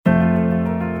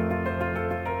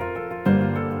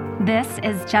This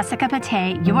is Jessica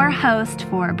Pate, your host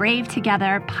for Brave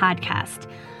Together podcast.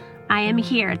 I am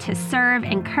here to serve,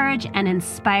 encourage, and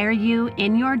inspire you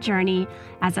in your journey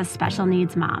as a special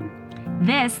needs mom.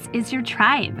 This is your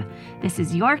tribe. This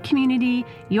is your community,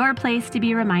 your place to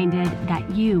be reminded that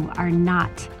you are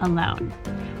not alone.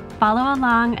 Follow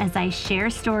along as I share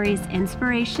stories,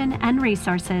 inspiration, and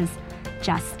resources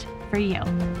just for you.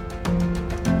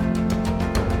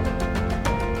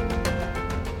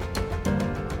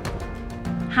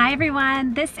 Hi,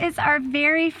 everyone. This is our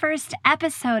very first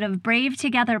episode of Brave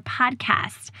Together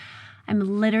podcast. I'm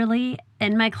literally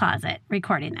in my closet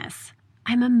recording this.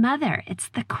 I'm a mother. It's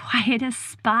the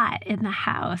quietest spot in the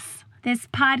house. This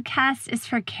podcast is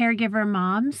for caregiver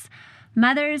moms,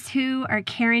 mothers who are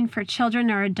caring for children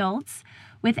or adults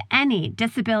with any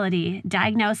disability,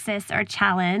 diagnosis, or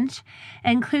challenge,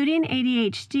 including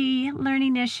ADHD,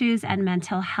 learning issues, and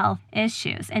mental health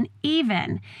issues. And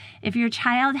even if your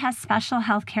child has special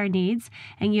health care needs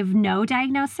and you have no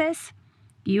diagnosis,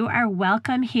 you are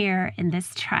welcome here in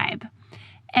this tribe.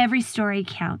 Every story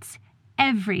counts.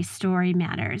 Every story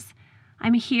matters.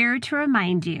 I'm here to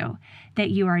remind you that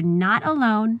you are not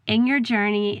alone in your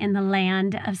journey in the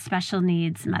land of special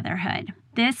needs motherhood.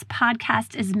 This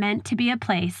podcast is meant to be a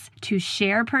place to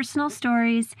share personal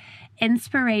stories,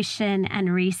 inspiration,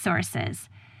 and resources.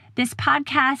 This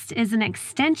podcast is an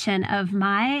extension of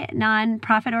my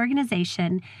nonprofit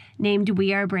organization named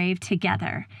We Are Brave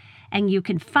Together. And you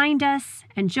can find us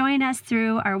and join us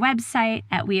through our website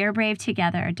at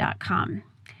wearebravetogether.com.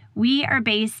 We are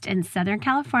based in Southern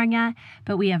California,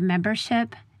 but we have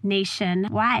membership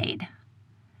nationwide.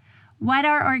 What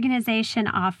our organization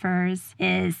offers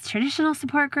is traditional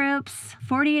support groups,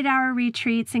 48-hour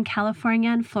retreats in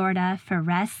California and Florida for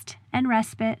rest and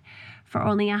respite for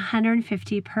only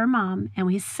 $150 per mom, and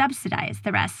we subsidize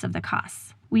the rest of the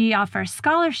costs. We offer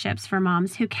scholarships for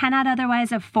moms who cannot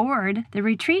otherwise afford the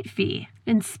retreat fee,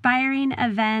 inspiring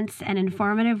events and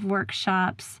informative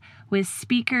workshops with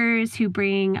speakers who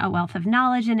bring a wealth of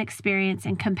knowledge and experience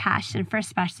and compassion for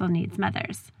special needs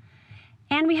mothers.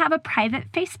 And we have a private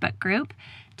Facebook group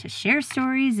to share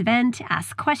stories, vent,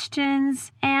 ask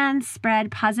questions, and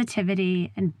spread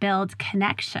positivity and build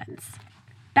connections.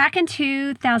 Back in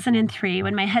 2003,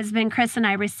 when my husband Chris and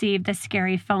I received the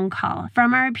scary phone call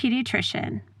from our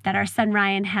pediatrician that our son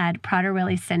Ryan had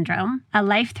Prader-Willi syndrome, a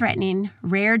life-threatening,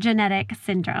 rare genetic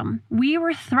syndrome, we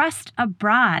were thrust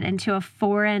abroad into a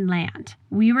foreign land.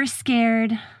 We were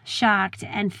scared, shocked,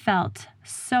 and felt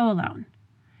so alone.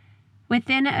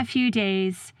 Within a few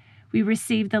days, we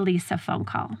received the Lisa phone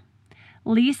call.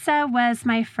 Lisa was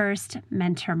my first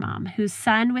mentor mom, whose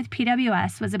son with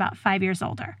PWS was about 5 years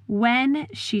older. When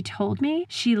she told me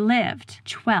she lived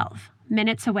 12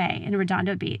 minutes away in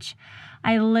Redondo Beach,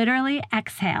 I literally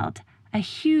exhaled a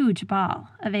huge ball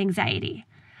of anxiety.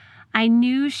 I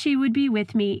knew she would be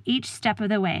with me each step of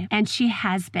the way, and she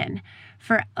has been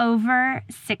for over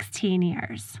 16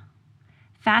 years.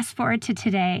 Fast forward to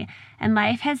today, and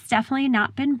life has definitely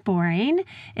not been boring.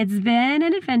 It's been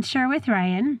an adventure with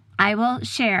Ryan. I will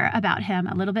share about him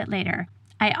a little bit later.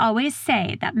 I always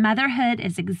say that motherhood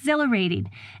is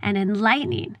exhilarating and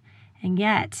enlightening, and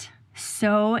yet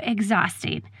so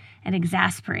exhausting and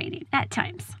exasperating at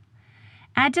times.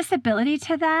 Add disability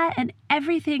to that, and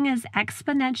everything is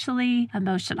exponentially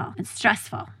emotional and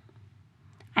stressful.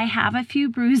 I have a few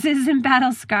bruises and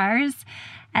battle scars,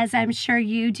 as I'm sure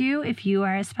you do if you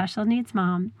are a special needs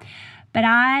mom. But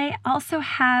I also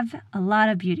have a lot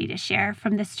of beauty to share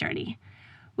from this journey.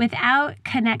 Without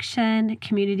connection,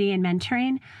 community, and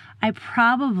mentoring, I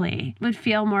probably would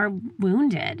feel more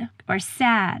wounded or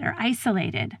sad or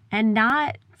isolated and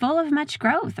not full of much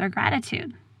growth or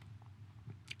gratitude.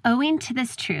 Owing to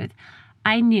this truth,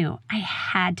 I knew I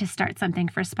had to start something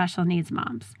for special needs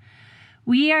moms.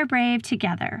 We Are Brave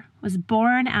Together was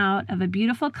born out of a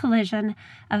beautiful collision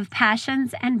of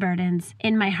passions and burdens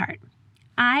in my heart.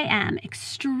 I am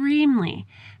extremely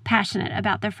passionate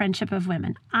about the friendship of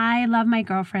women. I love my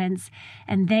girlfriends,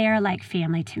 and they are like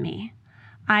family to me.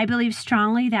 I believe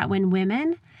strongly that when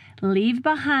women leave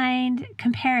behind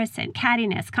comparison,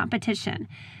 cattiness, competition,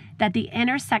 that the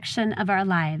intersection of our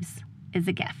lives is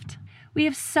a gift. We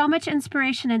have so much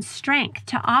inspiration and strength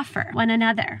to offer one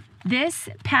another. This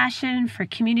passion for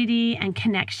community and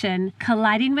connection,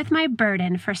 colliding with my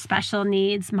burden for special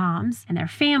needs moms and their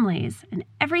families and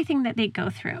everything that they go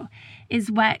through,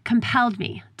 is what compelled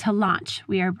me to launch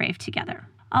We Are Brave Together.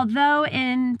 Although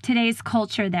in today's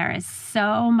culture there is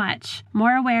so much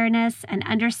more awareness and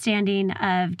understanding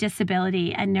of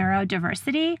disability and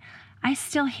neurodiversity, I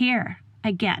still hear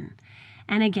again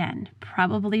and again,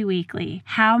 probably weekly,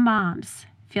 how moms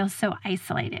feel so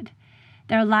isolated,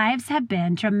 Their lives have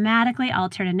been dramatically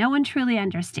altered and no one truly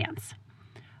understands.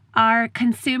 Our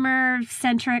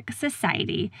consumer-centric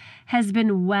society has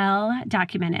been well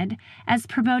documented as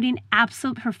promoting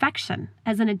absolute perfection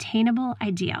as an attainable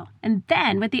ideal. And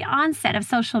then with the onset of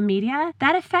social media,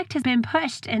 that effect has been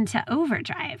pushed into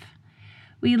overdrive.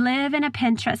 We live in a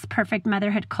Pinterest perfect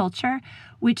motherhood culture,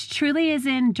 which truly is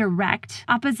in direct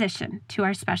opposition to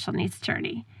our special needs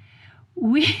journey.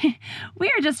 We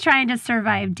are just trying to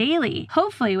survive daily,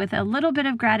 hopefully with a little bit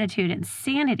of gratitude and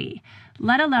sanity,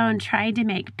 let alone trying to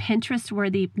make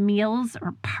Pinterest-worthy meals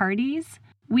or parties.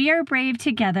 We Are Brave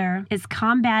Together is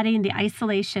combating the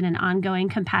isolation and ongoing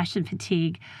compassion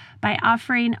fatigue by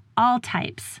offering all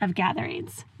types of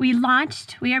gatherings. We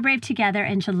launched We Are Brave Together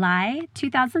in July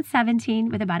 2017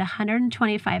 with about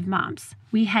 125 moms.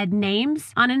 We had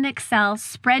names on an Excel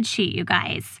spreadsheet, you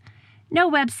guys. No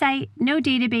website, no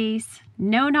database,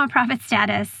 no nonprofit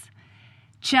status,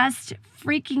 just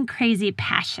freaking crazy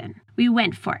passion. We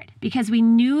went for it because we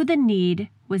knew the need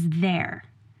was there.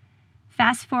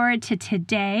 Fast forward to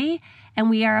today, and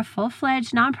we are a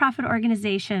full-fledged nonprofit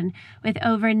organization with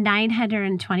over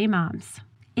 920 moms.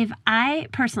 If I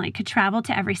personally could travel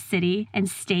to every city and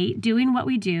state doing what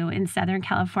we do in Southern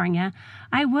California,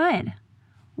 I would.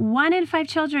 1 in 5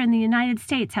 children in the United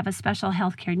States have a special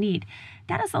healthcare need.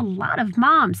 That is a lot of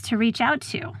moms to reach out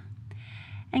to.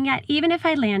 And yet, even if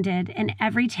I landed in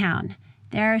every town,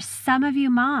 there are some of you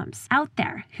moms out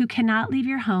there who cannot leave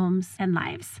your homes and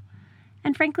lives.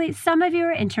 And frankly, some of you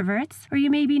are introverts, or you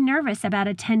may be nervous about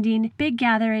attending big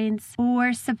gatherings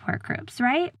or support groups,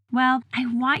 right? Well, I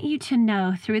want you to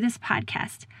know through this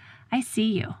podcast, I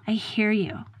see you, I hear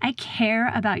you, I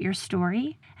care about your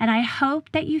story, and I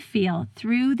hope that you feel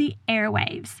through the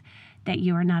airwaves that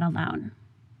you are not alone.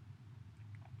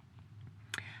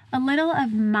 A little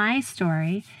of my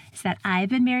story is that I've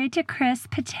been married to Chris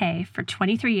Pate for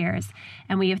 23 years,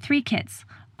 and we have 3 kids,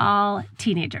 all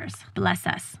teenagers. Bless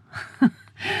us.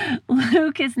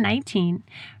 Luke is 19,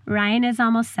 Ryan is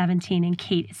almost 17, and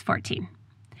Kate is 14.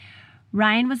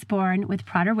 Ryan was born with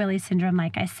Prader-Willi syndrome,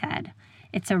 like I said.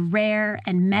 It's a rare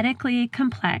and medically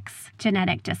complex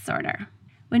genetic disorder.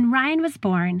 When Ryan was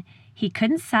born, he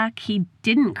couldn't suck, he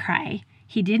didn't cry.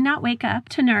 He did not wake up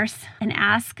to nurse and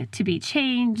ask to be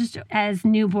changed, as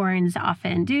newborns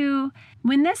often do.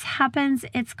 When this happens,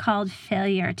 it's called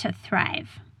failure to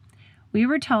thrive. We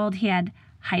were told he had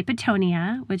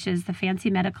hypotonia, which is the fancy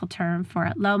medical term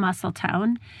for low muscle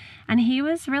tone, and he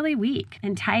was really weak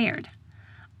and tired.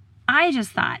 I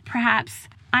just thought perhaps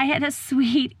I had a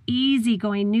sweet,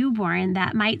 easygoing newborn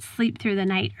that might sleep through the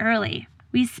night early.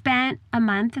 We spent a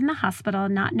month in the hospital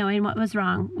not knowing what was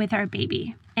wrong with our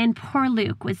baby. And poor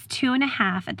Luke was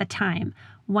 2.5 at the time,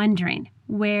 wondering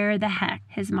where the heck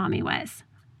his mommy was.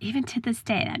 Even to this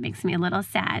day, that makes me a little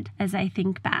sad as I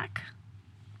think back.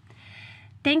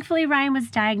 Thankfully, Ryan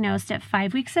was diagnosed at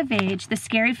 5 weeks of age, the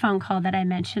scary phone call that I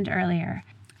mentioned earlier.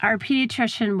 Our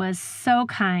pediatrician was so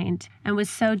kind and was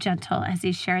so gentle as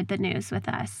he shared the news with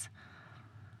us.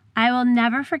 I will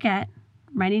never forget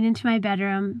running into my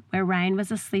bedroom where Ryan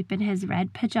was asleep in his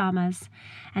red pajamas,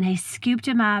 and I scooped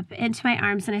him up into my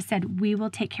arms and I said, "We will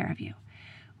take care of you.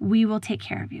 We will take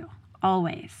care of you,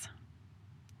 always."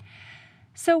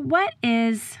 So what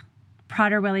is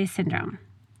Prader-Willi syndrome?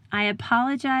 I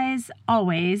apologize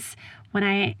always when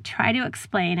I try to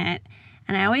explain it,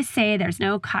 and I always say there's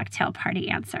no cocktail party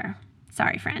answer.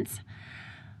 Sorry, friends.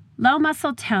 Low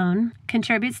muscle tone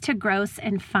contributes to gross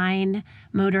and fine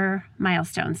motor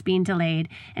milestones being delayed,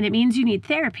 and it means you need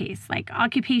therapies like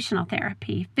occupational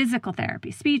therapy, physical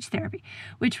therapy, speech therapy,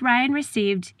 which Ryan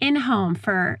received in-home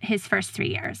for his first 3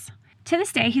 years. To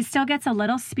this day, he still gets a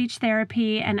little speech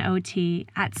therapy and OT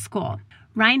at school.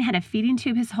 Ryan had a feeding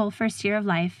tube his whole first year of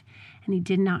life, and he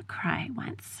did not cry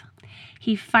once.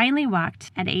 He finally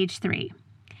walked at age 3.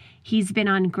 He's been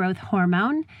on growth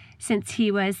hormone since he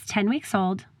was 10 weeks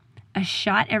old, a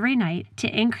shot every night to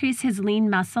increase his lean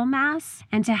muscle mass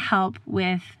and to help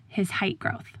with his height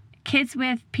growth. Kids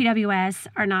with PWS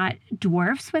are not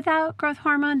dwarfs without growth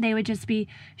hormone. They would just be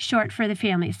short for the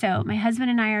family. So my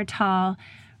husband and I are tall.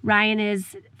 Ryan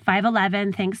is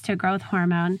 5'11", thanks to growth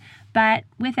hormone, but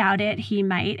without it, he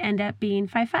might end up being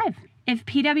 5'5". If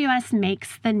PWS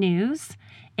makes the news,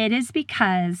 it is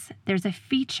because there's a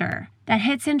feature that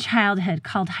hits in childhood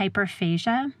called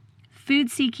hyperphagia,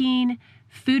 food-seeking,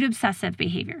 food-obsessive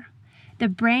behavior. The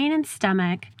brain and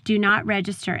stomach do not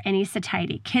register any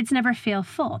satiety. Kids never feel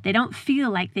full. They don't feel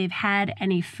like they've had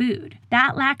any food.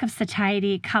 That lack of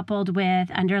satiety, coupled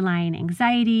with underlying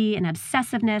anxiety and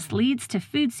obsessiveness, leads to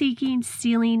food-seeking,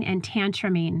 stealing, and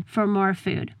tantruming for more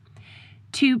food.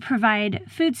 To provide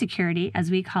food security,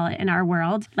 as we call it in our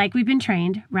world, like we've been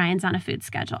trained, Ryan's on a food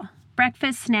schedule.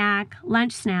 Breakfast snack,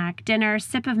 lunch snack, dinner,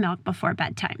 sip of milk before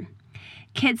bedtime.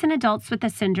 Kids and adults with the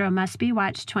syndrome must be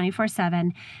watched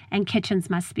 24/7, and kitchens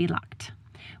must be locked.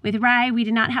 With Rye, we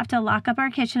did not have to lock up our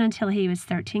kitchen until he was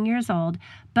 13 years old,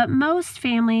 but most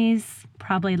families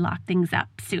probably lock things up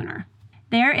sooner.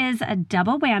 There is a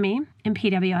double whammy in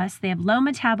PWS. They have low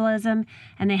metabolism,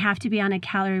 and they have to be on a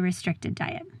calorie-restricted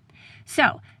diet.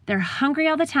 So they're hungry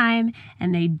all the time,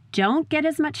 and they don't get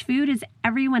as much food as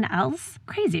everyone else.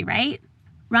 Crazy, right?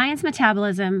 Ryan's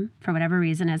metabolism, for whatever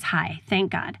reason, is high,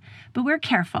 thank God. But we're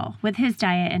careful with his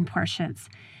diet and portions.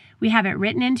 We have it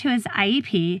written into his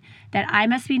IEP that I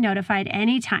must be notified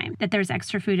anytime that there's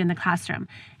extra food in the classroom.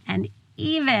 And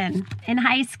even in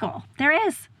high school, there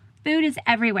is. Food is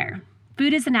everywhere.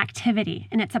 Food is an activity,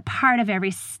 and it's a part of every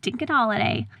stinking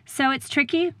holiday. So it's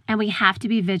tricky, and we have to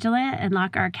be vigilant and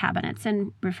lock our cabinets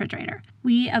and refrigerator.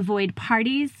 We avoid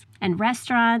parties and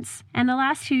restaurants, and the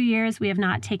last few years, we have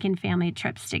not taken family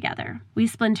trips together. We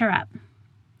splinter up.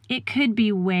 It could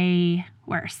be way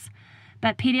worse,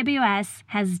 but PWS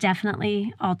has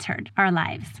definitely altered our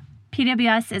lives.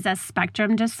 PWS is a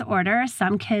spectrum disorder.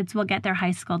 Some kids will get their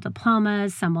high school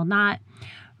diplomas, some will not.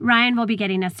 Ryan will be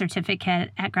getting a certificate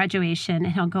at graduation,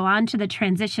 and he'll go on to the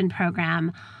transition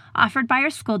program offered by our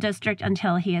school district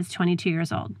until he is 22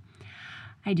 years old.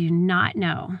 I do not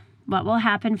know what will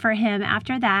happen for him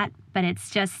after that, but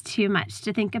it's just too much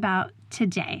to think about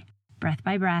today, breath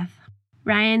by breath.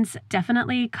 Ryan's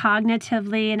definitely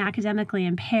cognitively and academically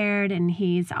impaired, and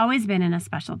he's always been in a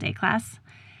special day class.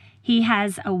 He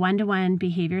has a one-to-one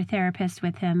behavior therapist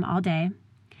with him all day.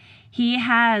 He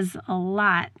has a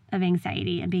lot of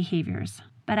anxiety and behaviors,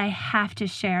 but I have to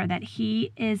share that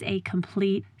he is a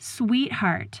complete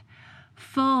sweetheart,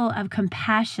 full of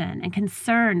compassion and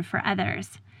concern for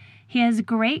others. He has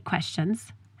great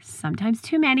questions, sometimes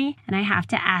too many, and I have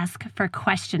to ask for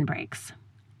question breaks.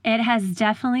 It has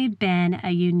definitely been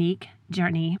a unique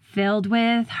journey filled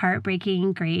with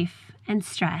heartbreaking grief and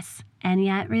stress, and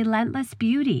yet relentless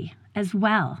beauty as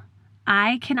well.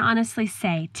 I can honestly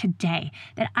say today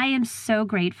that I am so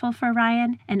grateful for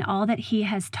Ryan and all that he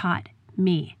has taught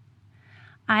me.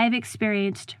 I've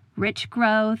experienced rich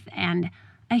growth and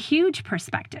a huge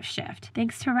perspective shift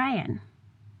thanks to Ryan.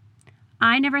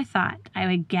 I never thought I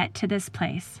would get to this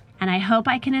place, and I hope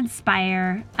I can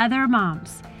inspire other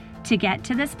moms to get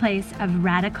to this place of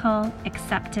radical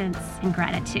acceptance and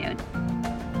gratitude.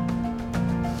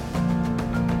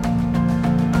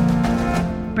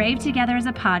 Brave Together is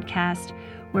a podcast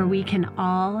where we can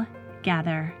all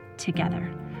gather together.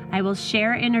 I will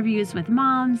share interviews with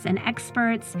moms and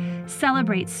experts,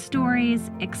 celebrate stories,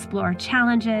 explore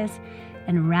challenges,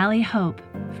 and rally hope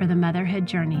for the motherhood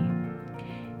journey.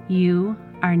 You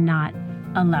are not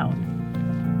alone.